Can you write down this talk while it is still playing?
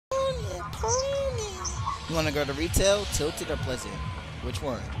You wanna go to retail, tilted, or pleasant? Which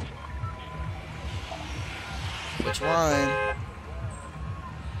one? Which one?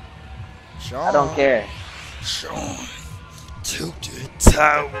 Sean. I don't care. Sean. Tilted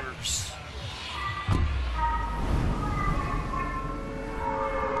Towers.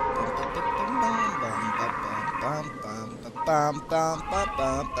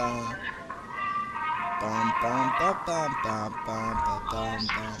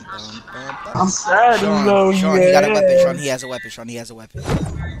 I'm sad. Sean, he got a weapon. Sean, he has a weapon. Sean, he has a weapon.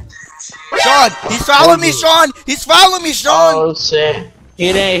 Sean, he's following me. Sean, he's following me. Sean. Oh shit.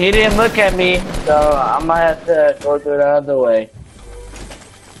 He didn't look at me, so I might have to go through the other way.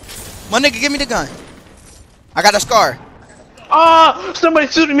 My nigga, give me the gun. I got a scar. Oh, somebody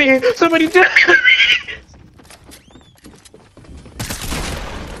shooting me. Somebody did.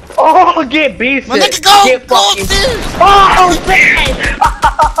 Oh, get beasted. My nigga, go. Get Go fucking... upstairs. Oh,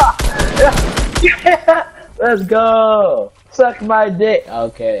 shit. Yeah. Let's go. Suck my dick.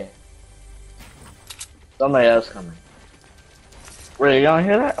 Okay. Somebody else coming. Wait, you don't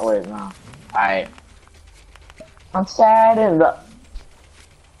hear that? Wait, no. Alright. I'm sad and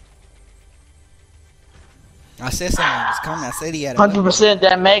I said something was coming. I said he had a 100%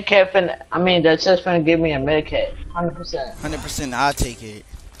 that medkit finna, I mean, that's just finna give me a medkit. 100%. 100%. I'll take it.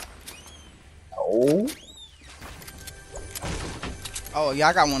 Oh. Oh, yeah,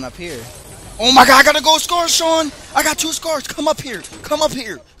 I got one up here. Oh my God, I got a gold scar, Sean. I got 2 scars. Come up here. Come up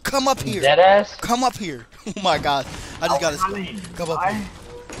here. Come up here. Deadass? Come up here. Oh my God. I just got a scar. Come up here.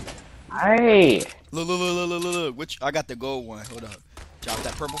 Hey. Look. Which I got the gold one. Hold up. Drop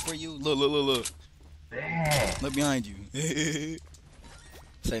that purple for you. Look. Man. Look behind you.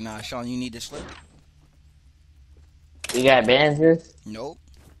 Say nah, Sean, you need this slip? You got bandages? Nope.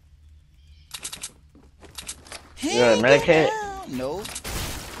 You got a medkit? Nope.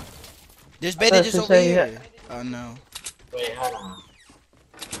 There's bandages over here. Oh no. Wait, hold on.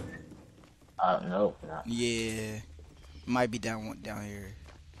 Nope. No. Yeah. Might be down here.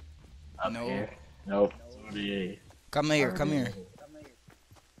 Up No. here. Nope. Come here.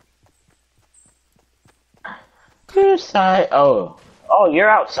 Outside. Oh, you're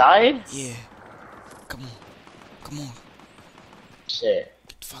outside? Yeah. Come on. Shit.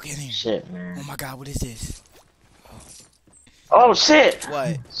 Get the fuck in here. Shit, man. Oh my God, what is this? Oh shit.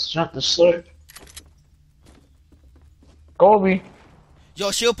 What? Shut the slurp. Kobe.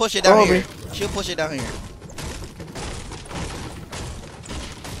 Yo, she'll push it down here. She'll push it down here.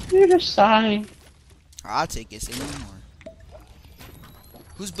 You're the sign. I'll take it. Say no more.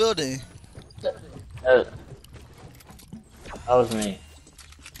 Who's building? That was me.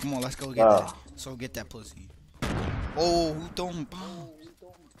 Come on, let's go get that. So get that pussy. Oh, who throwing bombs?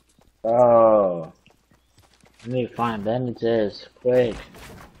 Oh. I need to find bandages quick.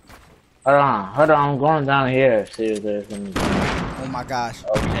 Hold on, I'm going down here. See if there's any. Oh my gosh.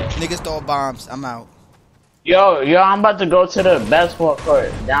 Okay. Niggas throw bombs. I'm out. Yo, I'm about to go to the basketball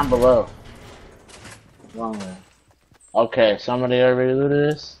court down below. Wrong way. Okay, somebody already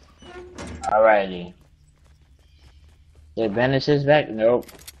looted this? Alrighty. The bandages back? Nope.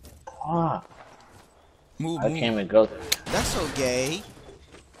 Ah. Move. I can't even go through. That's so gay. You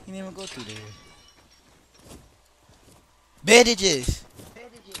didn't even go through there. Bandages.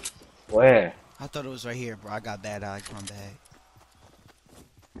 Where? I thought it was right here, bro. I got bad eyes. My bad.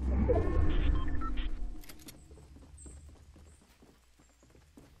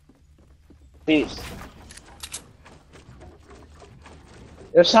 Peace.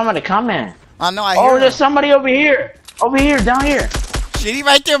 There's somebody coming. I know. I hear. Oh, there's somebody over here. Over here, down here. Shit, he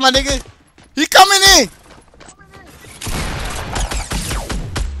right there, my nigga. He coming in.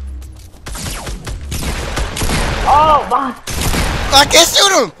 Oh, my. I can't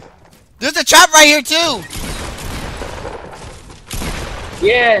shoot him. There's a trap right here too.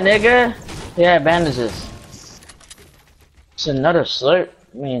 Yeah, nigga. Yeah, bandages. It's another slurp.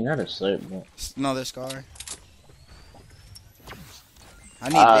 I mean, another slurp. But... Another scar. I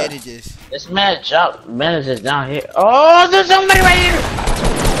need bandages. This man dropped bandages down here. Oh, there's somebody right here.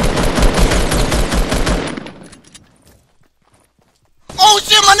 Oh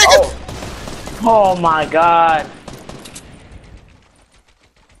shit, my nigga. Oh my God.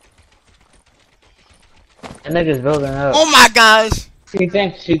 That nigga's building up. Oh my gosh. She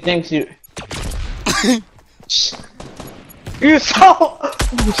thinks you. You so.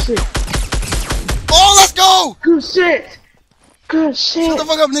 Oh shit. Oh, let's go. Good shit. Good shit. Shut the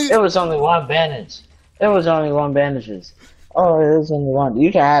fuck up, nigga. It was only one bandage. It was only one bandages. Oh, it was only one.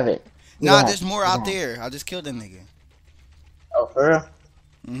 You can have it. Nah, there's more out there. I just killed that nigga. Oh, for real?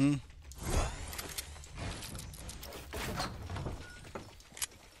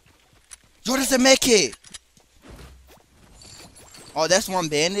 Yo, there's a med kit. Oh, that's one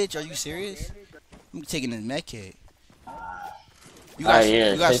bandage? Are you serious? I'm taking this med kit. You got,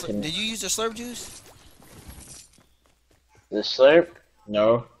 yeah, did you use the slurp juice? The slurp?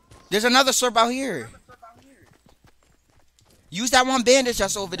 No. There's another slurp out here. Use that one bandage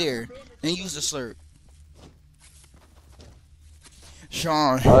that's over there. Then use the slurp.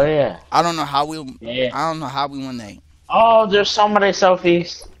 Sean. Oh yeah. I don't know how we won that. Oh, there's somebody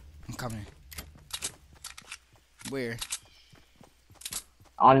southeast. I'm coming. Where?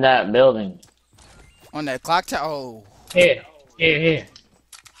 On that building. On that clock tower? Oh. Here.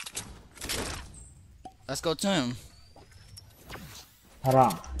 Let's go to him. Hold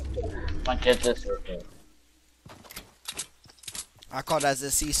on. I'll get this real quick. I call that the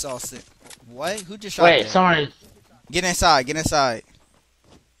seesaw sit. What? Who just shot Wait, that? somebody. Get inside. Get inside.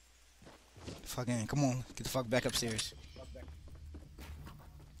 Fucking, come on. Get the fuck back upstairs.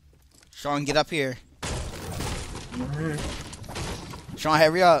 Sean, get up here. Sean,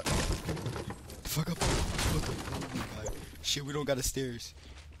 hurry up. Fuck up. Oh my god. Shit, we don't got the stairs.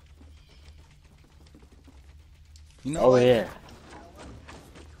 You know what? Yeah.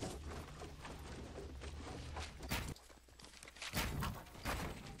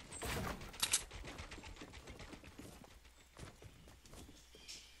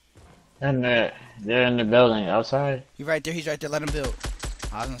 And they're in the building outside. He's right there. He's right there. Let him build.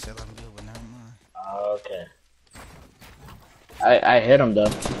 I was gonna say let him build, but never mind. Oh, okay. I hit him though.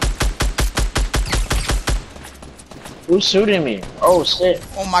 Who's shooting me? Oh shit!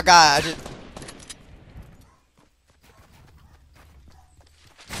 Oh my god!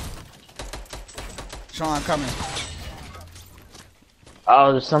 Sean, I'm coming.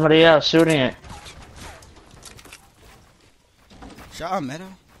 Oh, there's somebody else shooting it. Shut up, Meadow.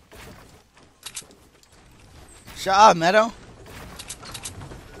 Shut up, Meadow.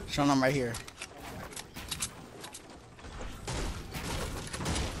 Sean, I'm right here.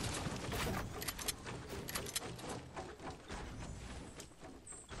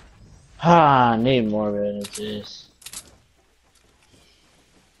 Ah, I need more bandages.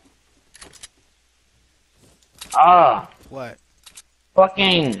 Ah, What?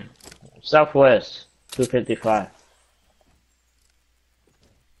 fucking southwest 255.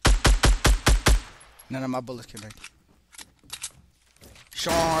 None of my bullets connect.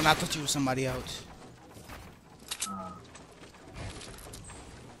 Sean, I thought you was somebody else.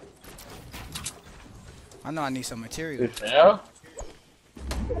 I know I need some material. You fell?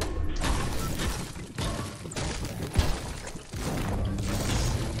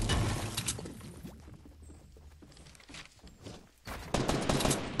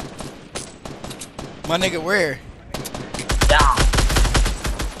 My nigga, where? Down.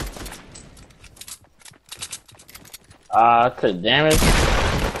 Took damage.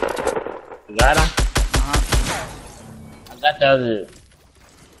 You got him? I got the other.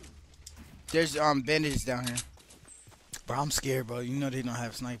 There's bandages down here. Bro, I'm scared, bro. You know they don't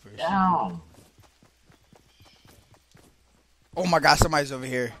have snipers. Down. Oh my god, somebody's over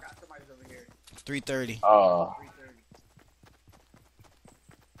here. 330. Oh.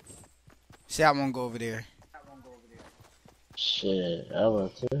 See, I won't go over there. Shit, I will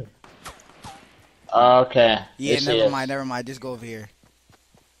too. Okay. Yeah, never mind. Just go over here.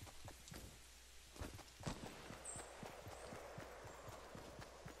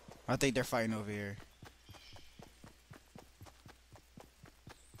 I think they're fighting over here.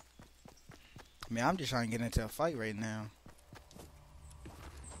 I mean, I'm just trying to get into a fight right now.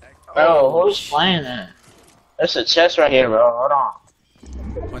 Bro, who's playing that? There's a chest right here, bro. Hold on.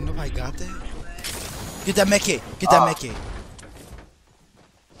 What, nobody got that? Get that mech kit. Get that mech kit.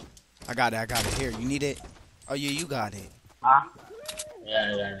 I got it. Here, you need it? Oh, yeah, you got it. Huh?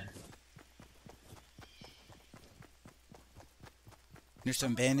 Yeah. There's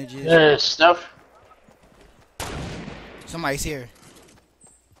some bandages. There's stuff. Somebody's here.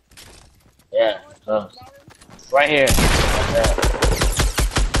 Yeah, close. Right here.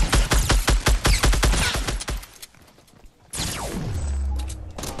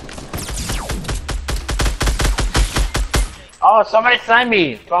 Oh, somebody signed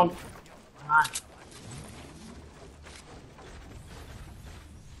me from.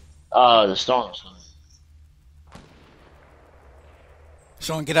 Oh, the storm's coming.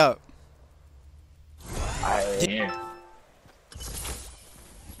 Sean, get up. Alright, here.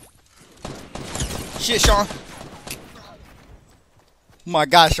 Shit, Sean. Oh my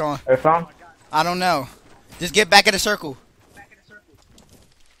god, Sean. Where from? I don't know. Just get back in the circle.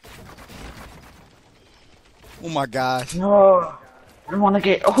 Oh my gosh. No. I don't want to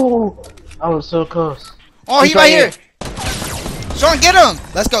get. Oh, I was so close. Oh, he's right here. Sean, get him.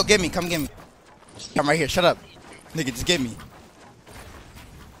 Let's go. Get me. Come get me. I'm right here. Shut up. Nigga, just get me.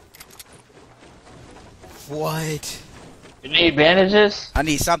 What? You need bandages? I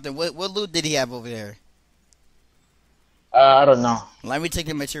need something. What loot did he have over there? I don't know. Let me take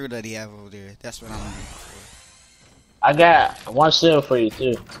the material that he have over there. That's what I'm looking for. I got one shield for you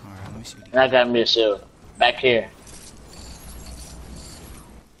too. Alright, let me see what he And I got me a shield. Back here.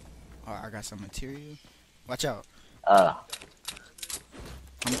 Alright, I got some material. Watch out. Uh.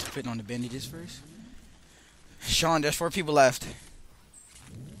 I'm just putting on the bandages first. Sean, there's 4 people left.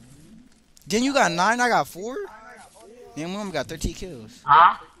 Then you got 9, I got 4? Then woman got 13 kills.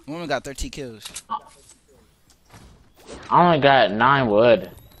 Huh? Woman got 13 kills. I only got 9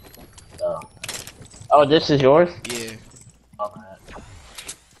 wood. So. Oh, this is yours? Yeah. Okay.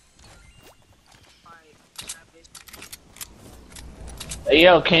 Hey,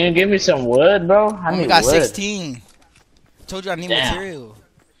 yo, can you give me some wood, bro? I need got wood. 16. Told you I need Damn. material.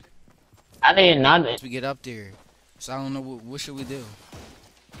 I need nothing. We get up there. So I don't know what should we do.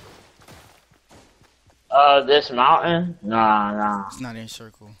 This mountain? Nah. It's not in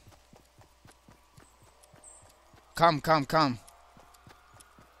circle. Come.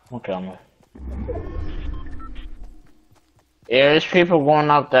 Okay, man. Yeah, there's people going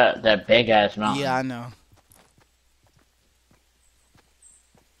up that big ass mountain. Yeah, I know.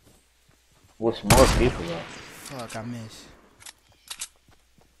 With more people though. Fuck, I missed.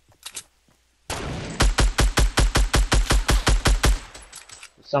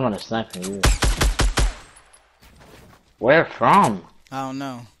 Someone is sniping you. Where from? I don't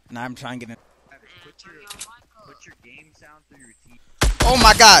know. And I'm trying to get in. Put your game sound through your TV. Oh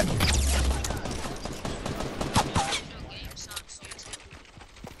my god!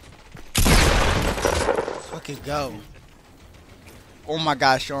 Fucking go. Oh my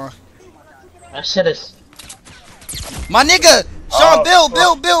god, Sean. That shit is. My nigga! Sean, build!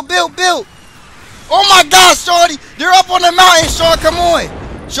 Oh my god, Shorty! They're up on the mountain, Sean, come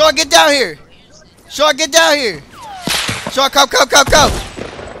on! Sean, get down here! Sean, get down here! Sean, come!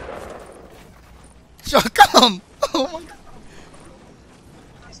 Sean, come! Oh my god.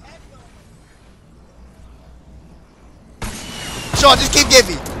 Sean, just keep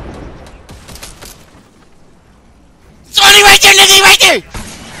getting me. Sean, he right there, nigga, he right there!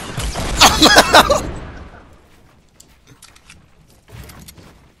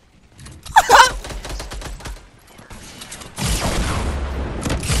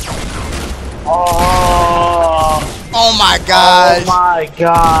 Oh my god! Oh my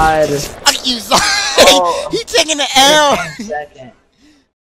god! Fuck you, son! He taking the L! Second.